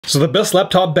So the best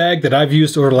laptop bag that I've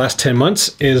used over the last 10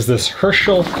 months is this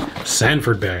Herschel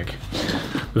Sandford bag.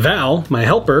 Val, my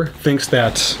helper, thinks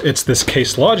that it's this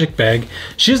Case Logic bag.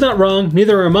 She's not wrong,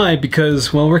 neither am I,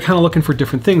 because, well, we're kind of looking for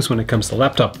different things when it comes to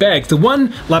laptop bags. The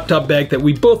one laptop bag that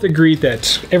we both agreed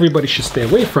that everybody should stay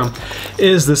away from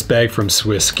is this bag from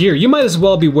Swiss Gear. You might as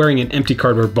well be wearing an empty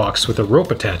cardboard box with a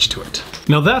rope attached to it.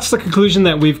 Now that's the conclusion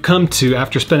that we've come to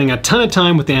after spending a ton of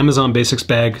time with the Amazon Basics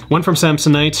bag, one from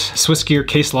Samsonite, Swiss Gear,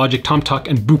 Case Logic, TomTalk,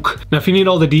 and Book. Now if you need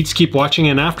all the deets, keep watching,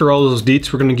 and after all those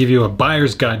deets, we're going to give you a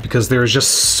buyer's guide because there's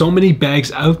just so many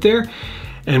bags out there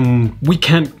and we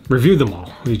can't review them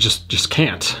all. We just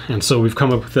can't. And so we've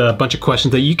come up with a bunch of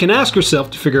questions that you can ask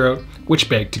yourself to figure out which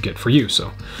bag to get for you.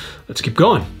 So let's keep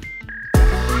going.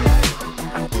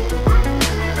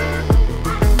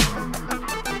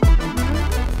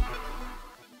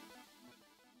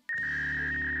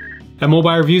 At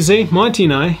MobileReviewsEh, Monty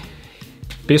and I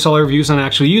base all our reviews on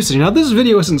actual usage. Now this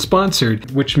video isn't sponsored,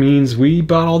 which means we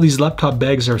bought all these laptop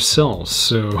bags ourselves.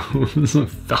 So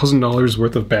 $1,000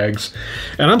 worth of bags.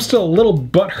 And I'm still a little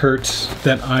butthurt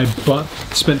that I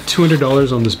spent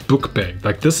 $200 on this Book bag.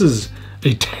 Like, this is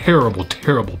a terrible,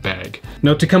 terrible bag.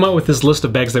 Now to come out with this list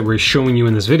of bags that we're showing you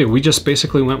in this video, we just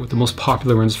basically went with the most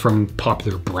popular ones from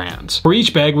popular brands. For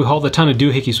each bag, we hauled a ton of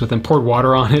doohickeys with them, poured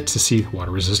water on it to see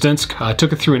water resistance,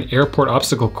 took it through an airport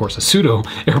obstacle course, a pseudo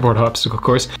airport obstacle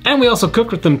course, and we also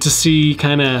cooked with them to see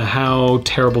kind of how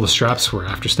terrible the straps were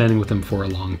after standing with them for a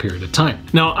long period of time.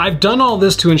 Now I've done all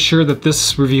this to ensure that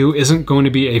this review isn't going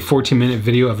to be a 14-minute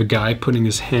video of a guy putting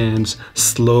his hands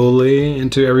slowly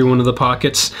into every one of the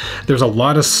pockets. There's a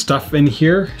lot of stuff in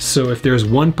here, so if there's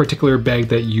one particular bag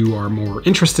that you are more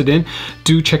interested in,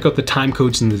 do check out the time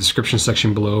codes in the description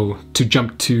section below to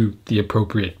jump to the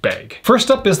appropriate bag. First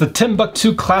up is the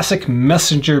Timbuk2 Classic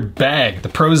Messenger bag. The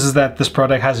pros is that this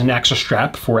product has an extra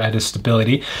strap for added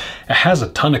stability, it has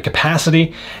a ton of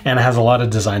capacity, and it has a lot of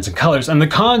designs and colors. And the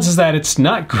cons is that it's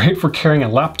not great for carrying a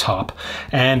laptop,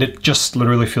 and it just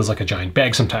literally feels like a giant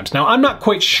bag sometimes. Now I'm not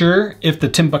quite sure if the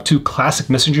Timbuk2 Classic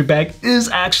Messenger bag is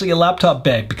actually a laptop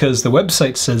bag because the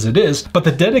website says it is, but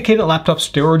the dedicated laptop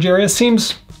storage area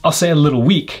seems, I'll say, a little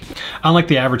weak. Unlike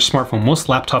the average smartphone, most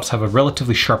laptops have a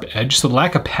relatively sharp edge, so the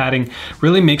lack of padding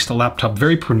really makes the laptop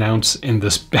very pronounced in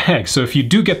this bag. So if you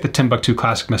do get the Timbuk2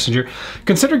 Classic Messenger,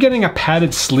 consider getting a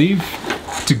padded sleeve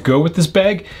to go with this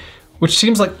bag, which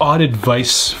seems like odd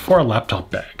advice for a laptop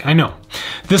bag. I know.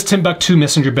 This Timbuk2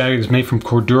 Messenger bag is made from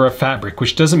Cordura fabric,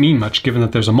 which doesn't mean much given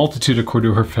that there's a multitude of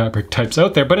Cordura fabric types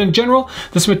out there, but in general,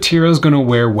 this material is going to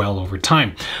wear well over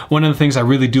time. One of the things I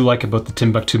really do like about the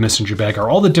Timbuk2 Messenger bag are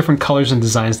all the different colors and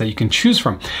designs that you can choose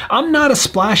from. I'm not a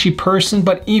splashy person,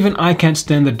 but even I can't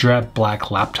stand the drab black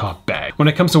laptop bag. When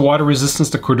it comes to water resistance,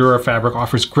 the Cordura fabric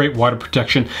offers great water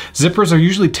protection. Zippers are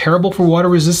usually terrible for water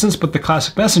resistance, but the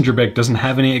Classic Messenger bag doesn't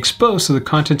have any exposed, so the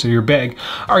contents of your bag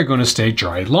are going to stay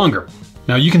dry longer.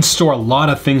 Now you can store a lot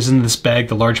of things in this bag.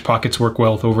 The large pockets work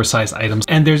well with oversized items,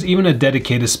 and there's even a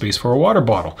dedicated space for a water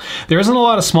bottle. There isn't a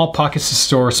lot of small pockets to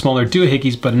store smaller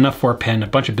doohickeys, but enough for a pen, a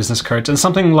bunch of business cards, and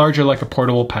something larger like a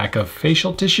portable pack of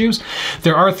facial tissues.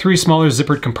 There are 3 smaller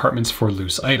zippered compartments for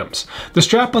loose items. The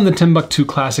strap on the Timbuk2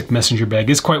 Classic Messenger bag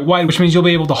is quite wide, which means you'll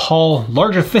be able to haul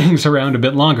larger things around a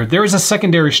bit longer. There is a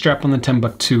secondary strap on the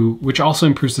Timbuk2, which also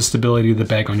improves the stability of the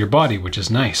bag on your body, which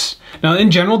is nice. Now in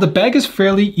general, the bag is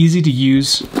fairly easy to use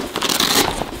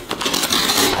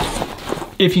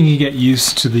if you can get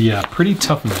used to the pretty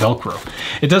tough Velcro.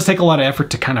 It does take a lot of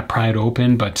effort to kind of pry it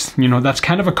open, but you know, that's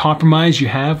kind of a compromise you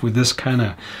have with this kind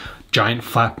of giant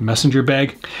flap messenger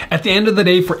bag. At the end of the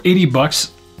day, for 80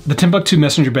 bucks, the Timbuk2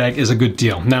 Messenger bag is a good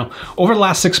deal. Now, over the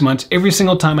last 6 months, every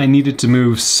single time I needed to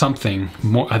move something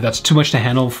more, that's too much to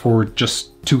handle for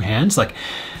just 2 hands, like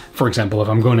for example, if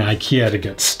I'm going to IKEA to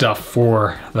get stuff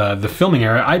for the filming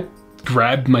area, I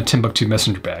grabbed my Timbuk2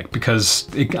 Messenger bag because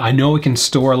I know it can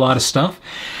store a lot of stuff.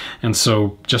 And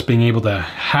so just being able to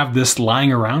have this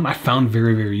lying around, I found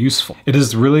very, very useful. It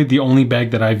is really the only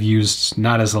bag that I've used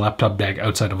not as a laptop bag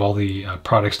outside of all the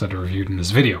products that are reviewed in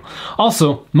this video.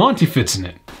 Also, Monty fits in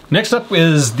it. Next up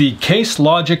is the Case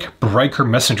Logic Bryker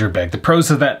Messenger bag. The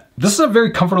pros is that this is a very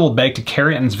comfortable bag to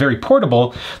carry and it's very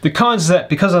portable. The cons is that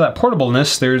because of that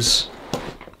portableness, there's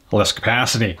less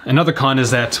capacity. Another con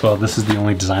is that, well, this is the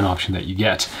only design option that you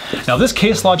get. Now this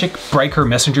Case Logic Bryker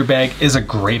messenger bag is a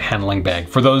great handling bag.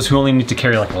 For those who only need to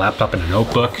carry like a laptop and a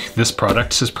notebook, this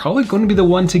product is probably going to be the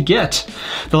one to get.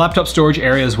 The laptop storage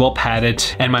area is well padded,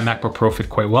 and my MacBook Pro fit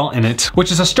quite well in it,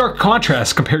 which is a stark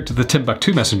contrast compared to the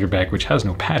Timbuk2 messenger bag, which has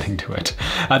no padding to it.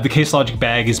 The Case Logic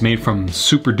bag is made from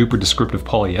super duper descriptive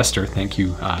polyester. Thank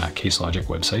you, Case Logic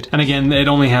website. And again, it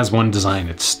only has one design.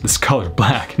 It's this color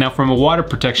black. Now from a water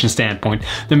protection standpoint,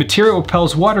 the material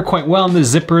repels water quite well, and the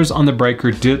zippers on the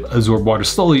Bryker did absorb water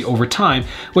slowly over time,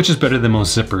 which is better than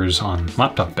most zippers on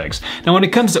laptop bags. Now when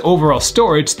it comes to overall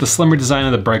storage, the slimmer design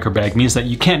of the Bryker bag means that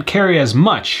you can't carry as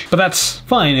much, but that's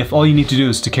fine if all you need to do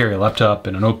is to carry a laptop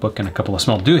and a notebook and a couple of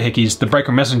small doohickeys. The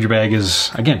Bryker messenger bag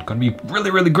is, again, going to be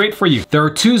really, really great for you. There are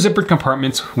two zippered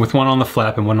compartments with one on the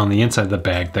flap and one on the inside of the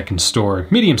bag that can store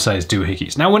medium-sized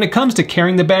doohickeys. Now when it comes to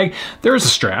carrying the bag, there is a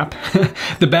strap.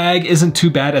 The bag isn't too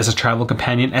bad as a travel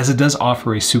companion, as it does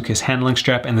offer a suitcase handling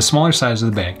strap, and the smaller size of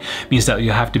the bag means that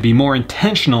you have to be more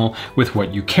intentional with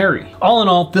what you carry. All in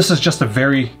all, this is just a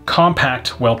very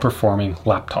compact, well-performing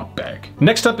laptop bag.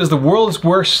 Next up is the world's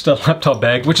worst laptop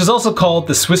bag, which is also called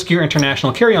the Swissgear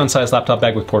International Carry-On Size Laptop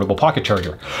Bag with Portable Pocket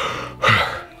Charger.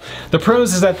 The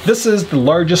pros is that this is the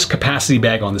largest capacity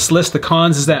bag on this list. The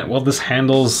cons is that, well, this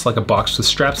handles like a box with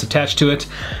straps attached to it,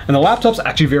 and the laptop's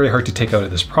actually very hard to take out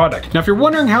of this product. Now, if you're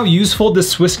wondering how useful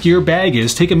this Swissgear bag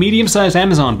is, take a medium-sized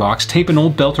Amazon box, tape an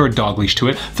old belt or a dog leash to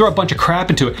it, throw a bunch of crap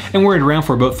into it, and wear it around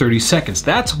for about 30 seconds.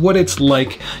 That's what it's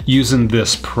like using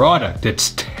this product.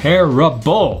 It's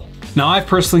terrible. Now, I've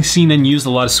personally seen and used a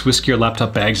lot of Swissgear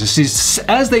laptop bags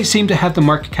as they seem to have the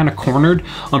market kind of cornered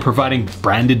on providing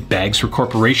branded bags for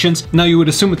corporations. Now, you would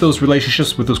assume with those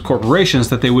relationships with those corporations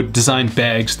that they would design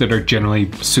bags that are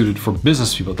generally suited for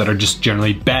business people, that are just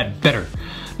generally better.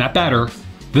 Not badder.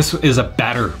 This is a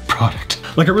badder product.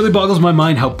 Like, it really boggles my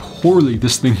mind how poorly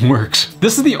this thing works.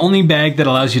 This is the only bag that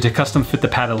allows you to custom fit the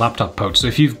padded laptop pouch. So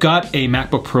if you've got a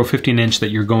MacBook Pro 15-inch that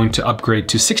you're going to upgrade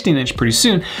to 16-inch pretty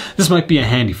soon, this might be a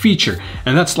handy feature.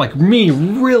 And that's like me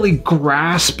really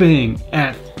grasping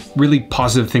at really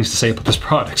positive things to say about this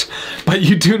product. But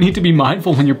you do need to be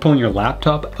mindful when you're pulling your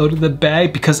laptop out of the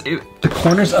bag, because the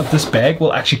corners of this bag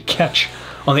will actually catch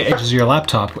on the edges of your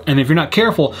laptop, and if you're not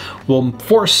careful, will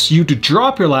force you to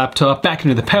drop your laptop back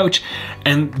into the pouch.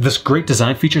 And this great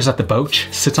design feature is that the pouch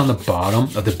sits on the bottom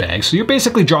of the bag, so you're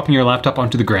basically dropping your laptop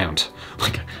onto the ground.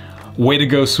 Like, way to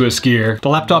go, Swissgear. The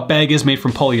laptop bag is made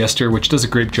from polyester, which does a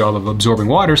great job of absorbing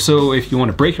water, so if you want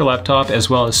to break your laptop as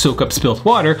well as soak up spilt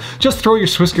water, just throw your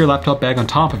Swissgear laptop bag on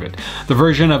top of it. The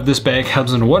version of this bag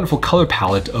comes in a wonderful color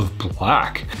palette of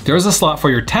black. There is a slot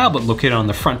for your tablet located on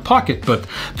the front pocket, but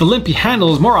the limpy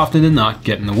handles more often than not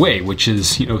get in the way, which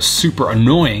is, you know, super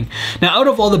annoying. Now, out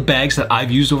of all the bags that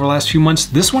I've used over the last few months,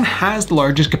 this one has the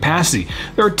largest capacity.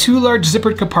 There are two large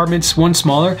zippered compartments, one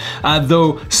smaller,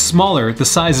 though smaller, the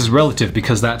size is relative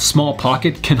because that small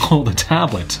pocket can hold a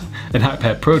tablet, an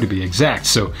iPad Pro to be exact,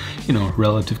 so, you know,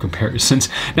 relative comparisons.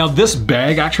 Now, this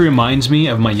bag actually reminds me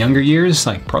of my younger years,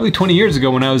 like probably 20 years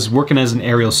ago when I was working as an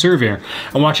aerial surveyor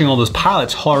and watching all those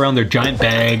pilots haul around their giant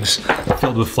bags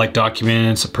filled with flight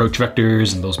documents, approach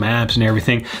vectors, and those maps and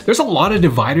everything. There's a lot of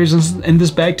dividers in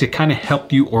this bag to kind of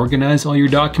help you organize all your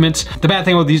documents. The bad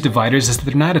thing about these dividers is that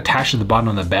they're not attached to the bottom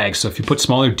of the bag, so if you put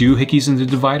smaller doohickeys into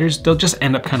the dividers, they'll just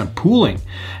end up kind of pooling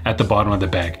at the bottom of the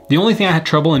bag. The only thing I had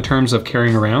trouble in terms of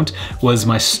carrying around was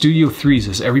my Studio 3s,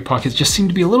 as every pocket just seemed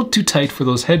to be a little too tight for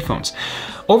those headphones.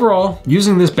 Overall,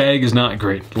 using this bag is not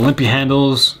great. The limpy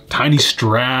handles, tiny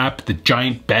strap, the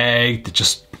giant bag that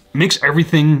just makes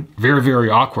everything very, very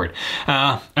awkward.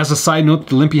 As a side note,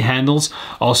 the limpy handles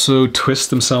also twist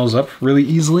themselves up really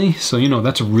easily, so, you know,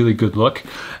 that's a really good look.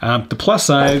 The plus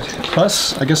side,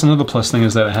 I guess another plus thing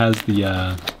is that it has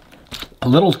the a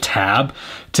little tab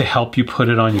to help you put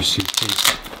it on your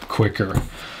suitcase quicker.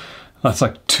 That's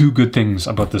like two good things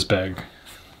about this bag.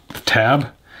 The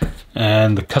tab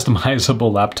and the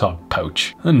customizable laptop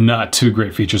pouch. Not two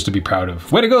great features to be proud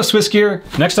of. Way to go, Swissgear!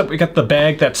 Next up, we got the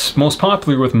bag that's most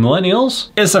popular with millennials.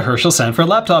 It's the Herschel Sandford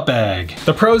laptop bag.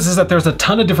 The pros is that there's a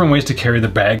ton of different ways to carry the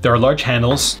bag. There are large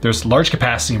handles, there's large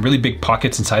capacity and really big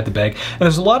pockets inside the bag, and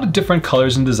there's a lot of different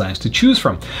colors and designs to choose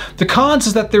from. The cons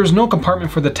is that there's no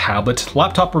compartment for the tablet.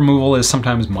 Laptop removal is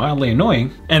sometimes mildly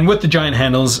annoying, and with the giant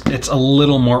handles, it's a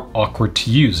little more awkward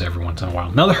to use every once in a while.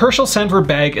 Now, the Herschel Sandford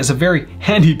bag is a very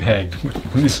handy bag.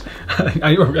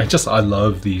 I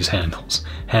love these handles.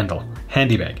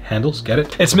 Handy bag. Handles, get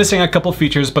it? It's missing a couple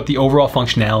features, but the overall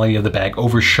functionality of the bag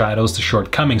overshadows the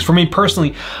shortcomings. For me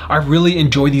personally, I really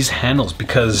enjoy these handles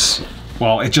because,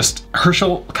 well,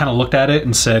 Herschel kind of looked at it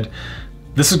and said,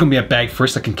 This is gonna be a bag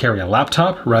first that can carry a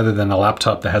laptop rather than a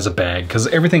laptop that has a bag, because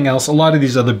everything else, a lot of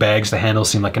these other bags, the handles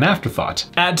seem like an afterthought.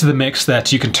 Add to the mix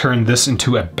that you can turn this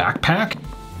into a backpack.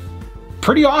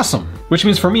 Pretty awesome. Which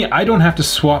means for me, I don't have to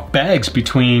swap bags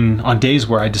on days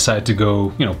where I decide to go,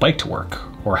 bike to work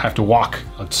or have to walk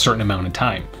a certain amount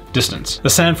of distance. The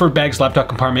Sandford bag's laptop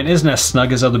compartment isn't as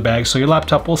snug as other bags, so your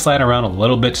laptop will slide around a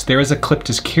little bit. There is a clip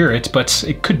to secure it, but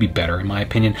it could be better in my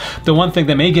opinion. The one thing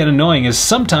that may get annoying is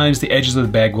sometimes the edges of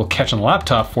the bag will catch on the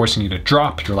laptop, forcing you to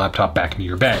drop your laptop back into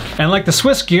your bag. And like the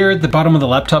Swiss gear, the bottom of the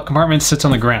laptop compartment sits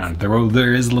on the ground.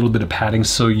 There is a little bit of padding,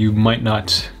 so you might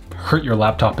not hurt your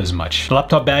laptop as much. The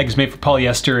laptop bag is made for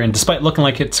polyester, and despite looking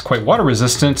like it's quite water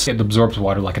resistant, it absorbs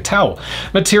water like a towel.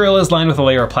 Material is lined with a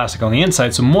layer of plastic on the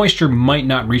inside, so moisture might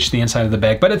not reach the inside of the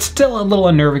bag, but it's still a little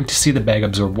unnerving to see the bag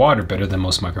absorb water better than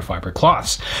most microfiber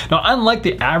cloths. Now, unlike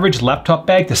the average laptop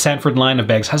bag, the Sandford line of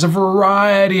bags has a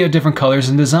variety of different colors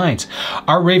and designs.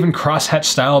 Our Raven crosshatch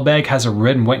style bag has a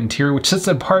red and white interior, which sets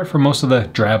it apart from most of the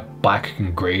drab black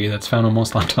and gray that's found on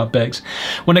most laptop bags.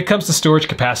 When it comes to storage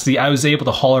capacity, I was able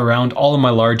to haul around all of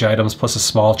my large items plus a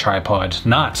small tripod,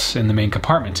 not in the main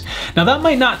compartment. Now that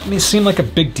might not seem like a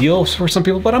big deal for some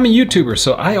people, but I'm a YouTuber,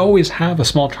 so I always have a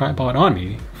small tripod on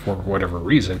me for whatever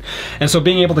reason. And so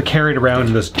being able to carry it around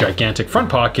in this gigantic front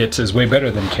pocket is way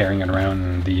better than carrying it around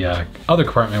in the other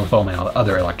compartment with all my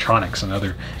other electronics and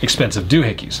other expensive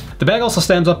doohickeys. The bag also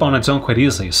stands up on its own quite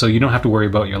easily, so you don't have to worry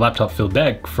about your laptop filled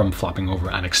bag from flopping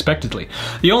over unexpectedly.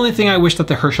 The only thing I wish that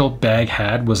the Herschel bag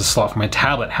had was a slot for my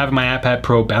tablet. Having my iPad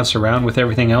Pro bounce around with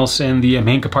everything else in the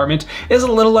main compartment is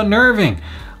a little unnerving.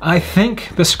 I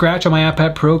think the scratch on my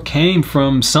iPad Pro came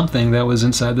from something that was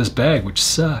inside this bag, which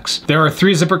sucks. There are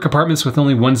 3 zippered compartments with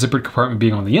only 1 zippered compartment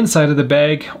being on the inside of the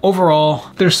bag. Overall,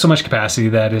 there's so much capacity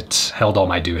that it held all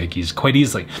my doohickeys quite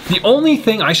easily. The only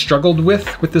thing I struggled with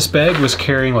this bag was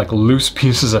carrying like loose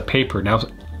pieces of paper. Now,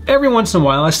 every once in a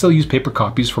while, I still use paper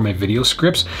copies for my video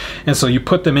scripts. And so you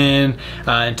put them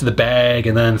into the bag,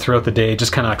 and then throughout the day, it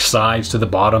just kind of like slides to the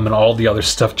bottom, and all the other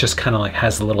stuff just kind of like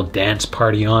has a little dance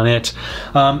party on it.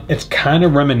 It's kind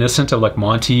of reminiscent of like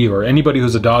Monty or anybody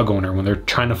who's a dog owner when they're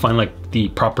trying to find like the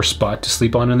proper spot to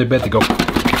sleep on in their bed. They go.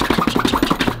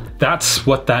 That's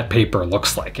what that paper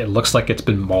looks like. It looks like it's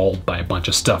been mauled by a bunch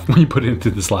of stuff when you put it into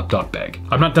this laptop bag.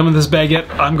 I'm not done with this bag yet.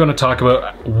 I'm gonna talk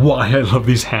about why I love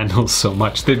these handles so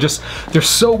much. They're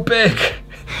so big.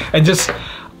 And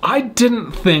I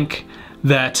didn't think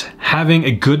that having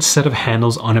a good set of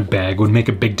handles on a bag would make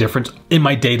a big difference in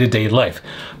my day-to-day life.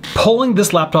 Pulling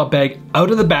this laptop bag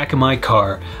out of the back of my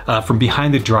car from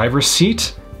behind the driver's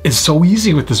seat is so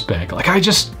easy with this bag. Like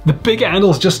the big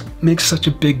handles just make such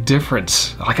a big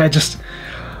difference. Like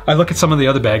I look at some of the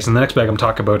other bags, and the next bag I'm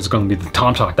talking about is going to be the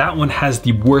TomTok. That one has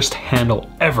the worst handle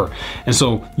ever. And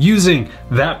so using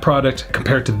that product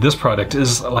compared to this product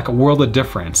is like a world of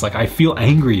difference. Like I feel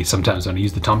angry sometimes when I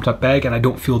use the TomTok bag, and I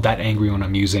don't feel that angry when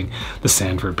I'm using the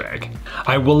Sandford bag.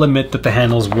 I will admit that the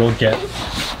handles will get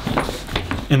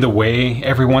in the way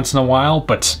every once in a while,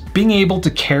 but being able to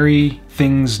carry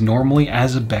things normally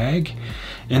as a bag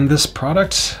in this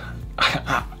product,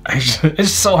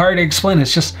 it's so hard to explain.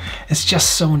 It's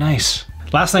just so nice.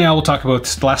 Last thing I will talk about,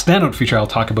 the last standout feature I'll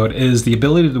talk about is the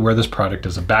ability to wear this product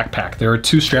as a backpack. There are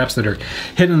 2 straps that are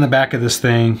hidden in the back of this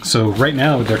thing. So right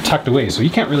now they're tucked away, so you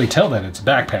can't really tell that it's a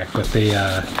backpack, but they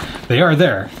are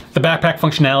there. The backpack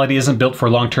functionality isn't built for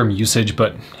long-term usage,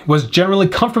 but was generally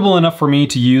comfortable enough for me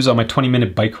to use on my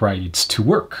 20-minute bike rides to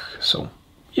work. So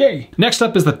yay. Next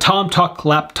up is the TomTok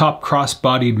laptop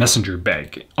crossbody messenger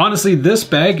bag. Honestly, this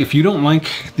bag, if you don't like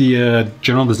the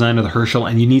general design of the Herschel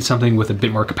and you need something with a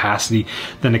bit more capacity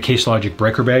than a Case Logic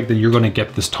Bryker bag, then you're going to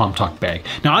get this TomTok bag.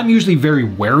 Now, I'm usually very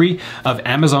wary of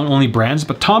Amazon-only brands,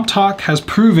 but TomTok has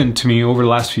proven to me over the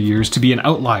last few years to be an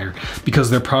outlier because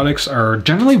their products are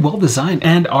generally well-designed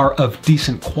and are of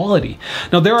decent quality.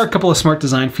 Now, there are a couple of smart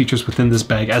design features within this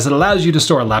bag, as it allows you to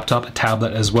store a laptop, a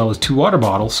tablet, as well as 2 water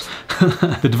bottles.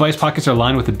 The device pockets are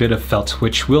lined with a bit of felt,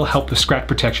 which will help the scratch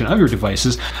protection of your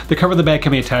devices. The cover of the bag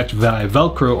can be attached via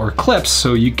Velcro or clips,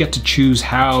 so you get to choose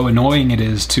how annoying it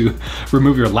is to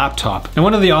remove your laptop. And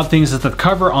one of the odd things is that the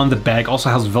cover on the bag also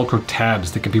has Velcro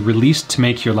tabs that can be released to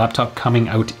make your laptop coming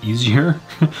out easier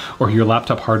or your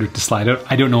laptop harder to slide out.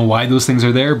 I don't know why those things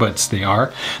are there, but they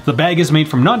are. The bag is made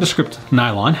from nondescript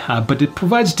nylon, but it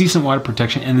provides decent water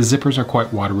protection, and the zippers are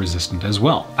quite water resistant as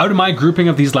well. Out of my grouping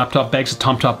of these laptop bags, the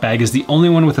TomTok bag is the only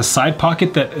one with a side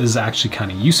pocket that is actually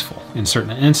kind of useful in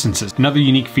certain instances. Another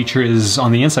unique feature is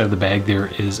on the inside of the bag, there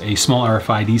is a small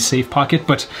RFID safe pocket,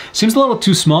 but it seems a little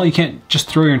too small. You can't just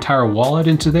throw your entire wallet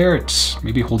into there. It's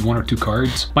maybe hold 1 or 2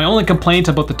 cards. My only complaint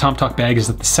about the TomTok bag is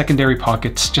that the secondary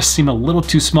pockets just seem a little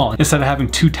too small. Instead of having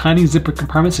 2 tiny zipper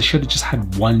compartments, it should have just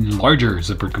had 1 larger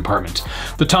zippered compartment.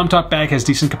 The TomTok bag has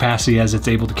decent capacity as it's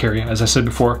able to carry, as I said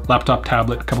before, laptop,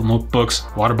 tablet, a couple notebooks,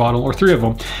 water bottle, or 3 of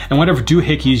them, and whatever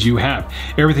doohickeys you have.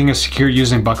 Everything is secured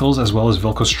using buckles as well as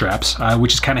Velcro straps,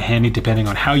 which is kind of handy depending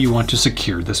on how you want to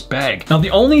secure this bag. Now,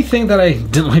 the only thing that I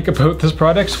didn't like about this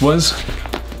product was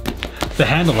the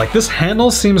handle. Like, this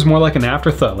handle seems more like an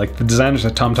afterthought. Like, the designers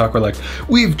at TomTok were like,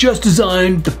 we've just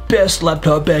designed the best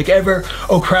laptop bag ever.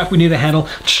 Oh crap, we need a handle.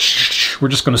 We're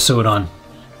just gonna sew it on,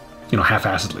 you know,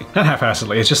 half-assedly. Not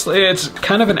half-assedly, it's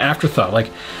kind of an afterthought.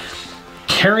 Like,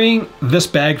 carrying this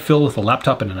bag filled with a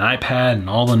laptop and an iPad and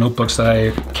all the notebooks that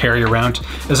I carry around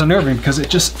is unnerving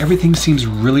because everything seems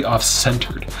really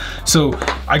off-centered. So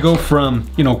I go from,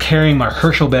 you know, carrying my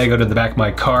Herschel bag out of the back of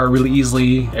my car really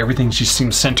easily, everything just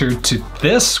seems centered, to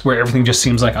this, where everything just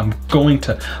seems like I'm going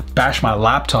to bash my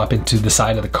laptop into the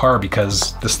side of the car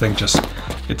because this thing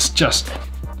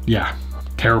yeah,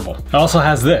 terrible. It also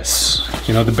has this,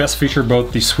 you know, the best feature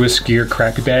about the Swiss Gear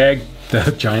crappy bag, the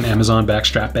giant Amazon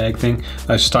backstrap bag thing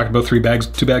I just talked about 2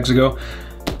 bags ago.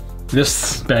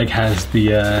 This bag has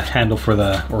the handle for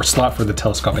or slot for the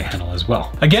telescopic handle as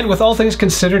well. Again, with all things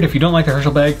considered, if you don't like the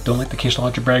Herschel bag, don't like the case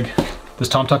launcher bag, this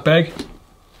TomTok bag,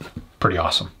 pretty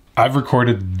awesome. I've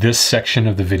recorded this section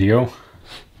of the video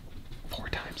 4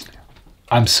 times now.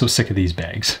 I'm so sick of these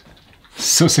bags.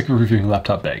 So sick of reviewing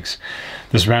laptop bags.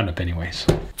 This roundup anyways.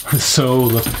 So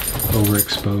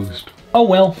overexposed. Oh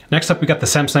well. Next up, we got the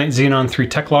Samsonite Xenon 3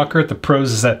 Tech Locker. The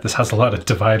pros is that this has a lot of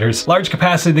dividers. Large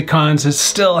capacity. The cons, it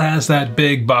still has that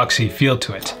big boxy feel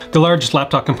to it. The largest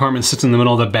laptop compartment sits in the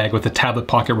middle of the bag with a tablet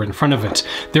pocket right in front of it.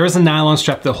 There is a nylon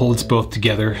strap that holds both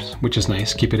together, which is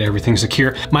nice. Keep everything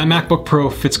secure. My MacBook Pro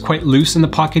fits quite loose in the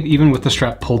pocket, even with the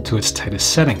strap pulled to its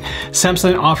tightest setting.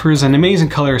 Samsonite offers an amazing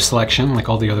color selection, like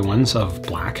all the other ones, of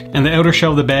black. And the outer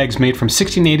shell of the bag is made from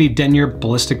 1680 denier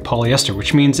ballistic polyester,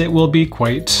 which means it will be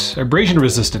quite abrasion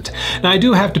resistant. Now, I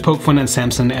do have to poke fun at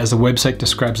Samsung, as the website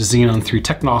describes the Xenon 3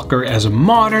 Tech Locker as a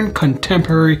modern,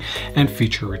 contemporary, and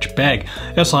feature-rich bag.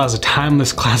 It also has a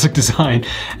timeless classic design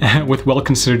with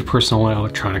well-considered personal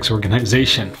electronics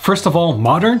organization. First of all,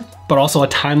 modern, but also a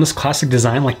timeless classic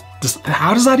design. Like,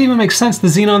 how does that even make sense? The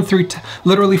Xenon 3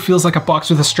 literally feels like a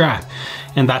box with a strap.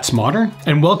 And that's modern?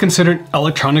 And well-considered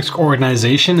electronics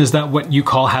organization, is that what you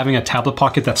call having a tablet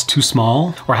pocket that's too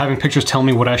small? Or having pictures tell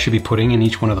me what I should be putting in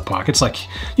each one of the pockets? Like,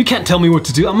 you can't tell me what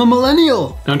to do, I'm a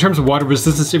millennial! Now, in terms of water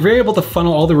resistance, if you're able to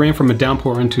funnel all the rain from a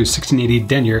downpour into a 1680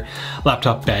 denier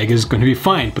laptop bag is going to be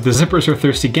fine. But the zippers are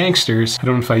thirsty gangsters. I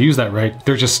don't know if I use that right.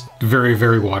 They're just very,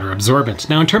 very water absorbent.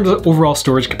 Now, in terms of overall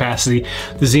storage capacity,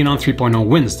 the Xenon 3.0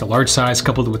 wins. The large size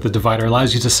coupled with the divider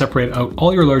allows you to separate out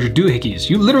all your larger doohickeys.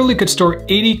 You literally could store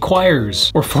 80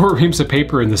 quires or 4 reams of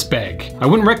paper in this bag. I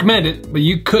wouldn't recommend it, but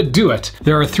you could do it.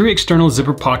 There are 3 external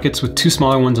zipper pockets with 2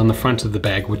 smaller ones on the front of the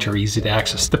bag, which are easy to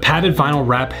access. The padded vinyl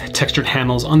wrap textured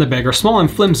handles on the bag are small and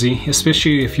flimsy,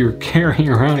 especially if you're carrying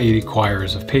around 80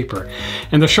 quires of paper.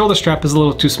 And the shoulder strap is a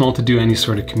little too small to do any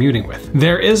sort of commuting with.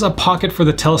 There is a pocket for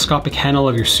the telescopic handle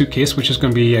of your suitcase, which is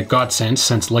going to be a godsend,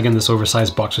 since lugging this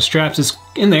oversized box of straps is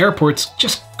in the airport's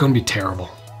just going to be terrible.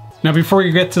 Now, before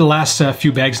we get to the last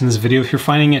few bags in this video, if you're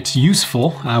finding it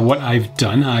useful, what I've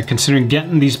done, considering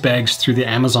getting these bags through the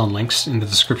Amazon links in the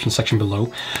description section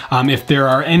below, if there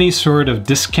are any sort of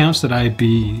discounts that I'd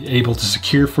be able to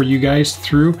secure for you guys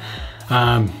through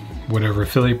whatever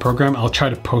affiliate program, I'll try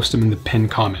to post them in the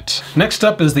pinned comment. Next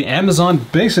up is the Amazon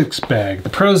Basics bag. The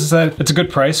pros is that it's a good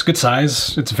price, good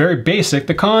size, it's very basic.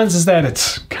 The cons is that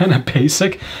it's kind of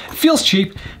basic, it feels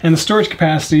cheap, and the storage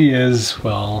capacity is,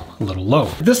 well, a little low.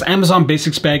 This Amazon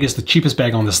Basics bag is the cheapest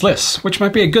bag on this list, which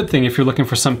might be a good thing if you're looking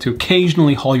for something to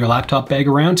occasionally haul your laptop bag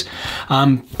around.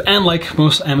 And like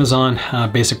most Amazon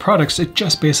basic products, it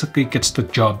just basically gets the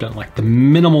job done. Like, the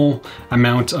minimal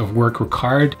amount of work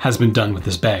required has been done with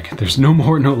this bag. There's no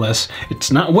more, no less.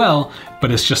 It's not well,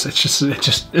 but it's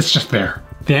just there.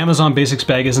 The Amazon Basics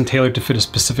bag isn't tailored to fit a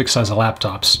specific size of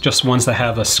laptops, just ones that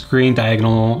have a screen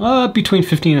diagonal between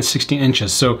 15 and 16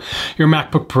 inches. So your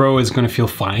MacBook Pro is going to feel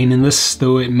fine in this,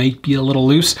 though it might be a little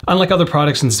loose. Unlike other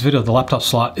products in this video, the laptop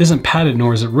slot isn't padded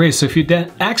nor is it raised, so if you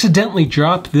accidentally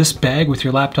drop this bag with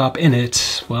your laptop in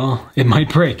it, well, it might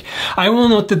break. I will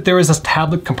note that there is a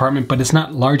tablet compartment, but it's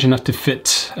not large enough to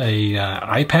fit a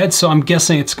iPad, so I'm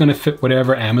guessing it's going to fit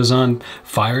whatever Amazon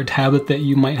Fire tablet that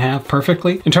you might have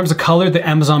perfectly. In terms of color, the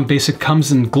Amazon Basic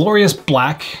comes in glorious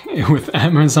black with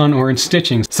Amazon orange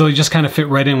stitching, so they just kind of fit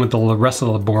right in with the rest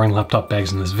of the boring laptop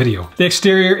bags in this video. The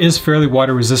exterior is fairly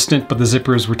water resistant, but the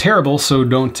zippers were terrible, so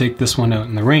don't take this one out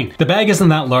in the rain. The bag isn't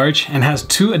that large and has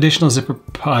 2 additional zipper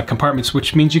compartments,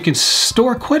 which means you can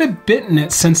store quite a bit in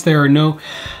it since there are no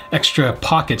extra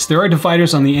pockets. There are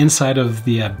dividers on the inside of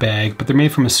the bag, but they're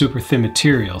made from a super thin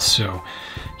material, so,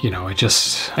 you know, it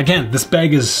just, again, this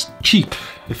bag is cheap.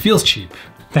 It feels cheap.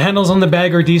 The handles on the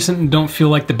bag are decent and don't feel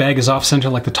like the bag is off-center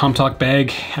like the TomTalk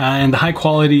bag, and the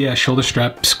high-quality shoulder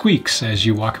strap squeaks as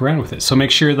you walk around with it. So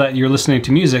make sure that you're listening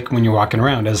to music when you're walking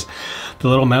around, as the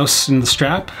little mouse in the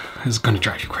strap is going to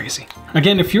drive you crazy.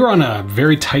 Again, if you're on a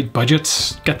very tight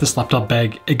budget, get this laptop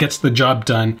bag. It gets the job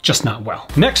done, just not well.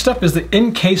 Next up is the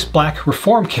in-case black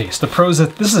reform case. The pros is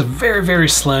that this is very, very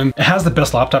slim. It has the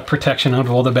best laptop protection out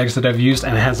of all the bags that I've used,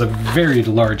 and it has a very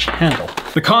large handle.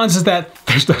 The cons is that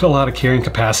there's not a lot of carrying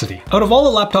capacity. Out of all the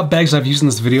laptop bags I've used in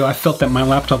this video, I felt that my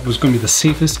laptop was going to be the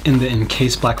safest in the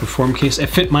in-case black reform case. It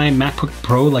fit my MacBook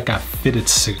Pro like a fitted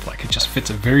suit. Like, it just fits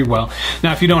it very well.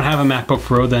 Now, if you don't have a MacBook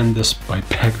Pro, then this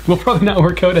bag will probably not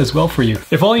work out as well for you.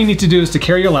 If all you need to do is to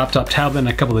carry your laptop, tablet, and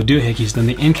a couple of doohickeys, then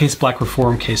the in-case black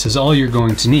reform case is all you're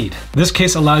going to need. This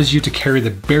case allows you to carry the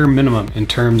bare minimum in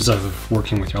terms of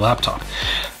working with your laptop.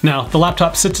 Now, the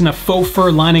laptop sits in a faux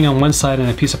fur lining on one side and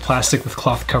a piece of plastic with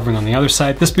cloth covering on the other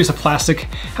side. This piece of plastic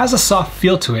has a soft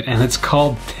feel to it, and it's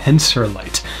called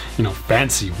Tensorlite. You know,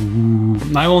 fancy. Ooh.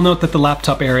 I will note that the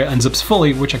laptop area unzips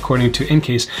fully, which according to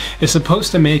InCase is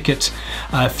supposed to make it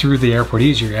through the airport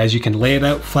easier, as you can lay it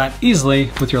out flat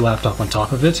easily with your laptop on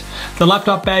top of it. The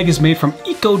laptop bag is made from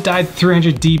eco-dyed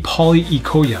 300D poly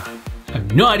Ecoya. I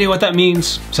have no idea what that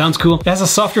means. Sounds cool. It has a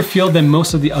softer feel than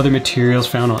most of the other materials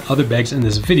found on other bags in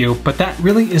this video, but that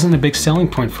really isn't a big selling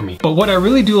point for me. But what I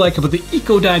really do like about the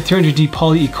eco-dyed 300D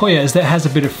poly Ecoya is that it has a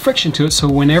bit of friction to it, so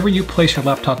whenever you place your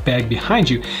laptop bag behind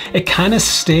you, it kind of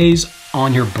stays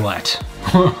on your butt.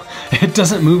 It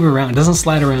doesn't move around, it doesn't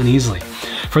slide around easily.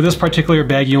 For this particular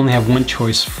bag, you only have one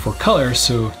choice for color,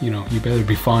 so, you know, you better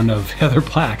be fond of heather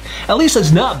black. At least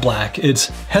it's not black, it's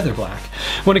heather black.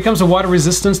 When it comes to water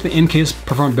resistance, the in-case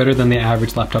performed better than the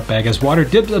average laptop bag, as water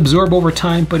did absorb over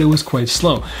time, but it was quite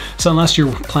slow. So unless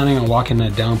you're planning on walking in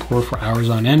a downpour for hours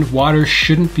on end, water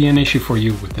shouldn't be an issue for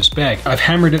you with this bag. I've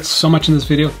hammered it so much in this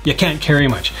video, you can't carry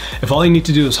much. If all you need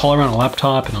to do is haul around a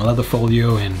laptop and a leather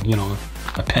folio and, you know,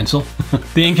 a pencil,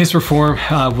 the in-case reform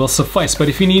will suffice. But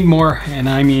if you need more, and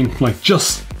I mean like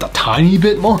just a tiny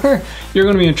bit more, you're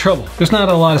going to be in trouble. There's not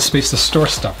a lot of space to store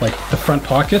stuff, like the front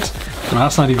pockets. Well,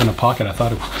 that's not even a pocket, I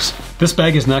thought it was. This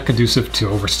bag is not conducive to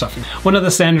overstuffing. One of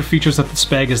the standard features of this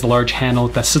bag is the large handle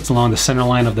that sits along the center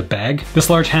line of the bag. This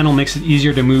large handle makes it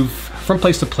easier to move from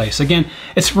place to place. Again,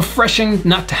 it's refreshing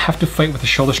not to have to fight with a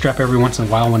shoulder strap every once in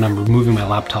a while when I'm removing my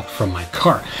laptop from my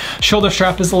car. Shoulder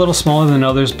strap is a little smaller than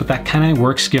others, but that kind of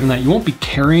works given that you won't be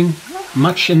carrying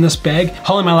much in this bag.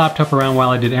 Hauling my laptop around while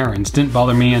I did errands didn't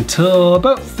bother me until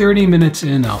about 30 minutes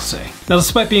in, I'll say. Now,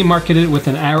 despite being marketed with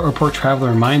an airport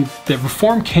traveler in mind, the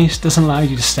reform case doesn't allow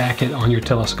you to stack it on your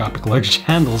telescopic luggage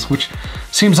handles, which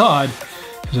seems odd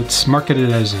because it's marketed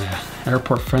as an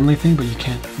airport friendly thing, but you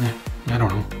can't, I don't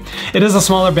know. It is a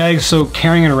smaller bag, so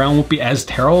carrying it around won't be as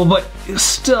terrible, but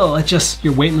still, it just,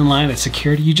 you're waiting in line at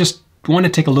security, you just want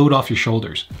to take a load off your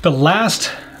shoulders. The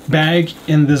last bag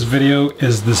in this video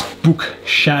is this Book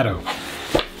Shadow.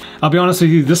 I'll be honest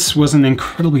with you, this was an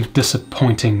incredibly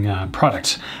disappointing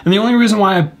product. And the only reason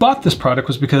why I bought this product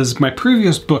was because my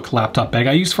previous Book laptop bag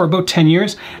I used for about 10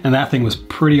 years, and that thing was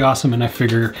pretty awesome, and I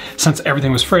figure since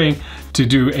everything was fraying, to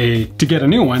get a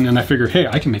new one, and I figured, hey,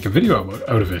 I can make a video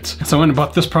out of it. So I went and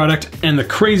bought this product, and the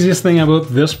craziest thing about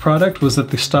this product was that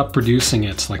they stopped producing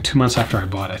it like 2 months after I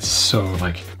bought it. So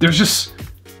like, this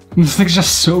thing's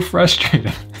just so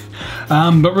frustrating.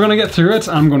 But we're gonna get through it.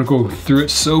 I'm gonna go through it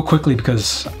so quickly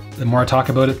because the more I talk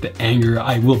about it, the angrier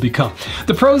I will become.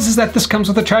 The pros is that this comes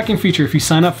with a tracking feature if you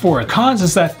sign up for it. Cons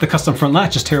is that the custom front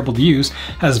latch is terrible to use,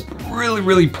 has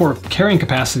really poor carrying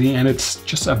capacity, and it's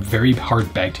just a very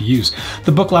hard bag to use.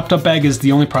 The Book laptop bag is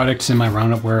the only product in my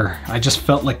roundup where I just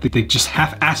felt like they just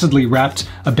half-assedly wrapped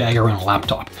a bag around a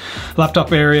laptop. The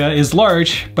laptop area is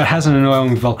large, but has an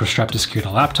annoying Velcro strap to secure the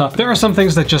laptop. There are some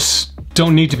things that just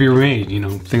don't need to be remade, you know,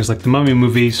 things like the Mummy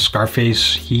movie,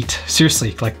 Scarface, Heat.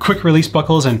 Seriously, like quick release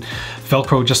buckles and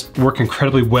Velcro just work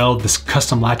incredibly well. This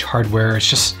custom latch hardware, it's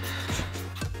just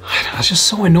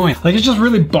so annoying. Like, it just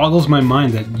really boggles my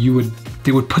mind that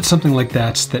they would put something like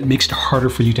that makes it harder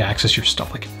for you to access your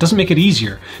stuff. Like, it doesn't make it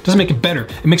easier, it doesn't make it better,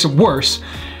 it makes it worse.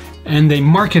 and they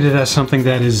market it as something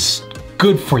that is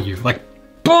good for you, like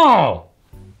ball.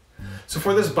 So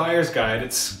for this buyer's guide,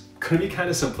 it's gonna be kind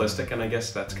of simplistic, and I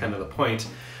guess that's kind of the point.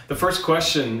 The first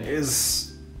question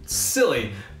is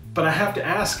silly, but I have to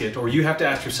ask it, or you have to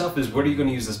ask yourself, is what are you going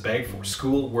to use this bag for?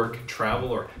 School, work, travel,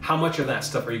 or how much of that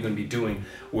stuff are you going to be doing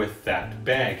with that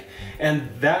bag? And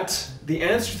the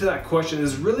answer to that question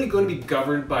is really going to be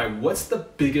governed by what's the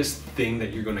biggest thing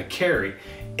that you're going to carry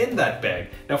in that bag.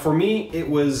 Now for me, it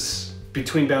was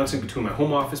bouncing between my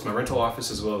home office, my rental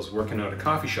office, as well as working out at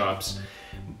coffee shops.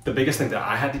 The biggest thing that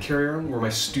I had to carry around were my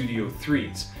Studio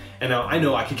 3s. And now I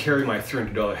know I could carry my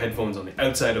 $300 headphones on the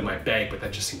outside of my bag, but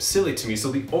that just seems silly to me.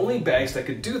 So the only bags that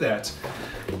could do that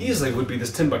easily would be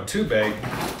this Timbuk2 bag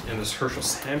and this Herschel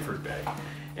Sandford bag.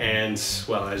 And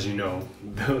well, as you know,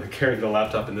 carrying the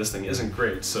laptop in this thing isn't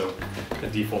great, so I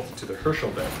defaulted to the Herschel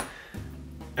bag.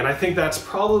 And I think that's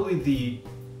probably the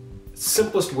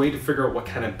simplest way to figure out what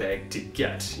kind of bag to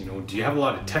get. You know, do you have a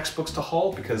lot of textbooks to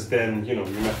haul? Because then, you know,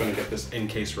 you're not going to get this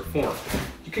in-case reform.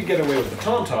 You could get away with the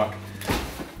TomTalk.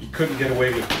 You couldn't get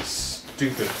away with this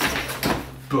stupid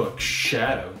book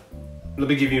Shadow. Let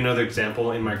me give you another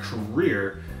example. In my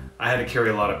career, I had to carry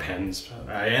a lot of pens.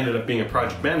 I ended up being a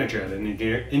project manager at an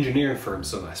engineering firm,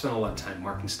 so I spent a lot of time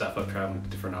marking stuff up, traveling to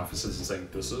different offices and saying,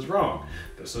 this is wrong,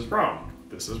 this is wrong,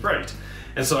 this is right.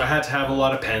 And so I had to have a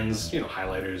lot of pens, you know,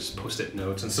 highlighters, post-it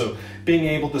notes, and so being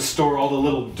able to store all the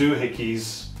little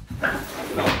doohickeys,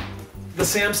 you know, the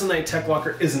Samsonite Tech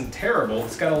Locker isn't terrible.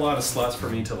 It's got a lot of slots for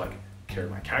me to like carry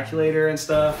my calculator and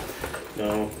stuff.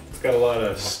 No, it's got a lot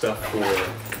of stuff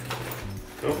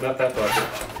for, nope, not that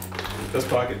pocket. This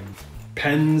pocket.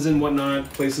 Pens and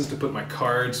whatnot, places to put my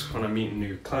cards when I'm meeting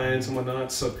new clients and whatnot.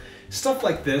 So stuff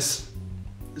like this,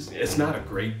 it's not a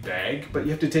great bag, but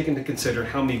you have to take into consider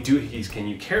how many doohickeys can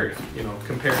you carry, you know,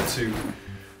 compared to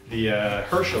the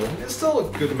Herschel. It's still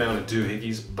a good amount of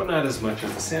doohickeys, but not as much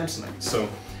as the Samsonite. So,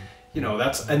 you know,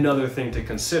 that's another thing to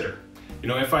consider. You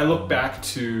know, if I look back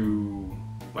to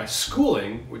my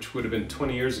schooling, which would have been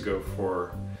 20 years ago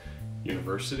for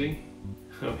university.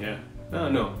 Oh yeah,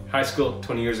 no, high school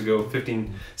 20 years ago,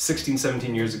 16,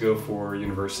 17 years ago for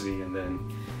university, and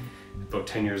then about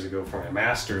 10 years ago for my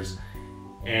master's.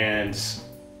 And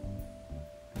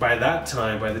by the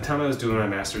time I was doing my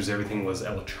master's, everything was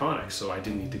electronic, so I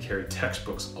didn't need to carry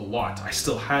textbooks a lot. I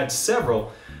still had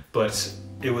several, but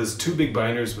it was 2 big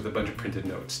binders with a bunch of printed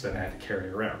notes that I had to carry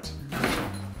around.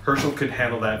 Herschel could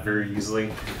handle that very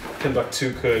easily.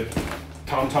 Timbuk2 could,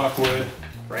 TomTalk would,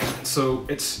 right? So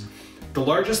it's the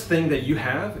largest thing that you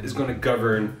have is going to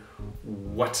govern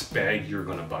what bag you're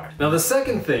going to buy. Now the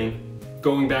second thing,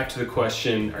 going back to the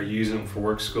question, are you using it for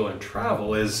work, school, and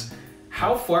travel, is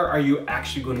how far are you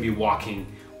actually going to be walking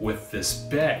with this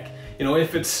bag? You know,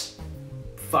 if it's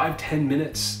 5-10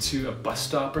 minutes to a bus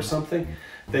stop or something,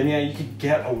 then yeah, you could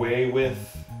get away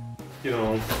with, you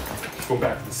know, go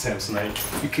back to the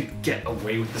Samsonite, you could get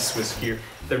away with the Swiss gear.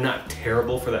 They're not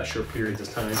terrible for that short period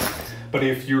of time. But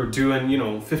if you're doing, you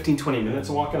know, 15-20 minutes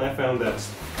of walking, I found that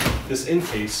this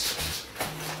in-case,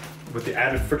 with the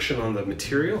added friction on the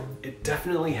material, it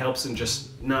definitely helps in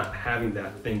just not having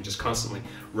that thing just constantly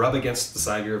rub against the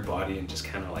side of your body and just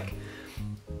kind of like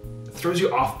throws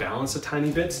you off balance a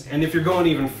tiny bit. And if you're going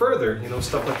even further, you know,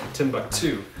 stuff like the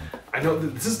Timbuk2, I know that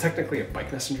this is technically a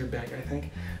bike messenger bag, I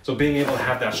think. So being able to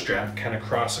have that strap kind of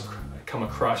come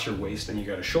across your waist, and you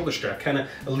got a shoulder strap, kind of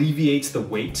alleviates the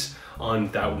weight on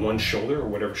that one shoulder or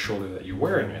whatever shoulder that you're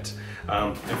wearing it.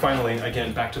 And finally,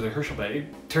 again, back to the Herschel bag,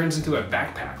 it turns into a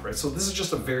backpack, right? So this is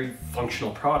just a very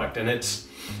functional product, and it's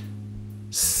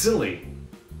silly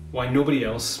why nobody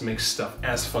else makes stuff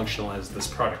as functional as this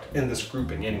product in this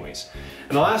grouping anyways.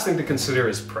 And the last thing to consider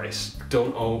is price.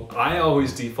 I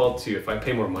always default to, if I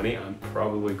pay more money, I'm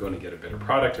probably going to get a better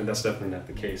product, and that's definitely not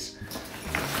the case.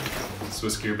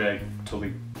 Swiss gear bag,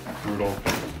 totally brutal.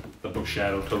 The book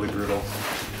Shadow, totally brutal.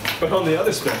 But on the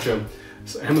other spectrum,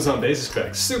 Amazon Basics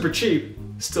bag, super cheap,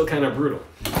 still kind of brutal.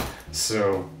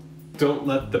 So don't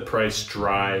let the price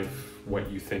drive what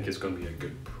you think is going to be a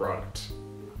good product.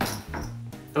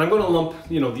 And I'm going to lump,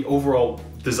 you know, the overall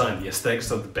design, the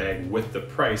aesthetics of the bag with the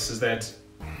price, is that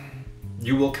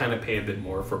you will kind of pay a bit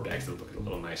more for bags that look a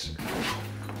little nicer.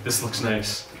 This looks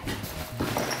nice.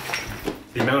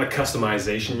 The amount of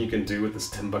customization you can do with this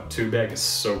Timbuk2 bag is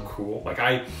so cool.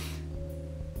 Like,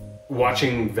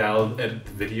 watching Val edit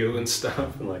the video and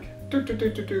stuff, and like,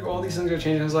 all these things are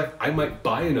changing. I was like, I might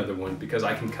buy another one because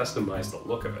I can customize the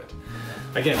look of it.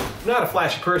 Again, I'm not a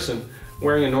flashy person,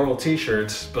 wearing a normal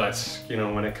t-shirt, but you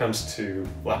know, when it comes to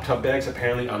laptop bags,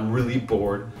 apparently I'm really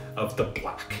bored of the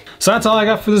black. So that's all I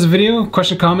got for this video.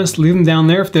 Question, comments, leave them down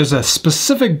there. If there's a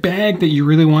specific bag that you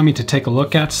really want me to take a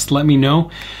look at, just let me know.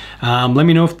 Let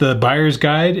me know if the buyer's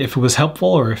guide, if it was helpful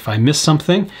or if I missed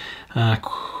something.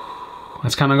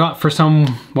 That's kind of got. First time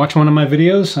watching one of my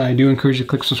videos, I do encourage you to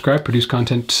click subscribe, produce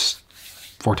content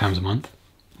 4 times a month,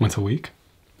 once a week,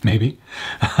 maybe.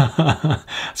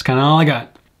 That's kind of all I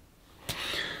got.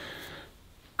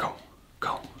 Go,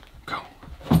 go, go.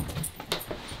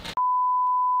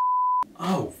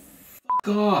 Oh, fuck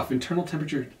off. Internal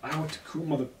temperature out to cool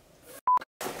mother...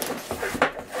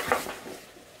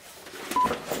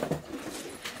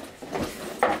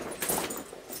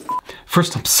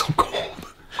 First, I'm so cold.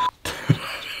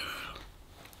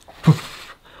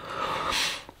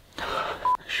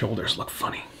 Shoulders look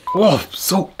funny. Whoa,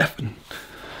 so effing.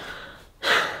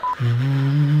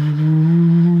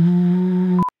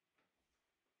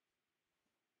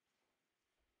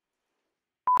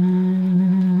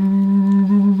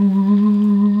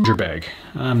 Your bag.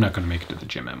 I'm not gonna make it to the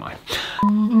gym, am I?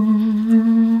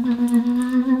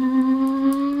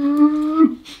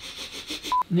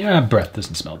 Yeah, breath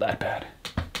doesn't smell that bad.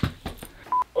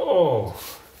 Oh.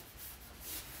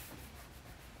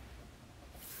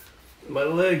 My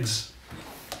legs.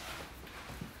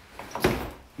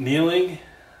 Kneeling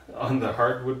on the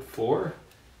hardwood floor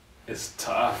is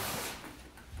tough.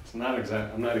 It's not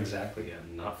exact. I'm not exactly a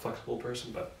not flexible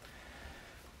person, but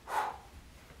whew,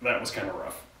 that was kind of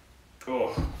rough.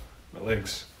 Oh, my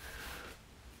legs.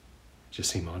 Did you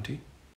see Monty?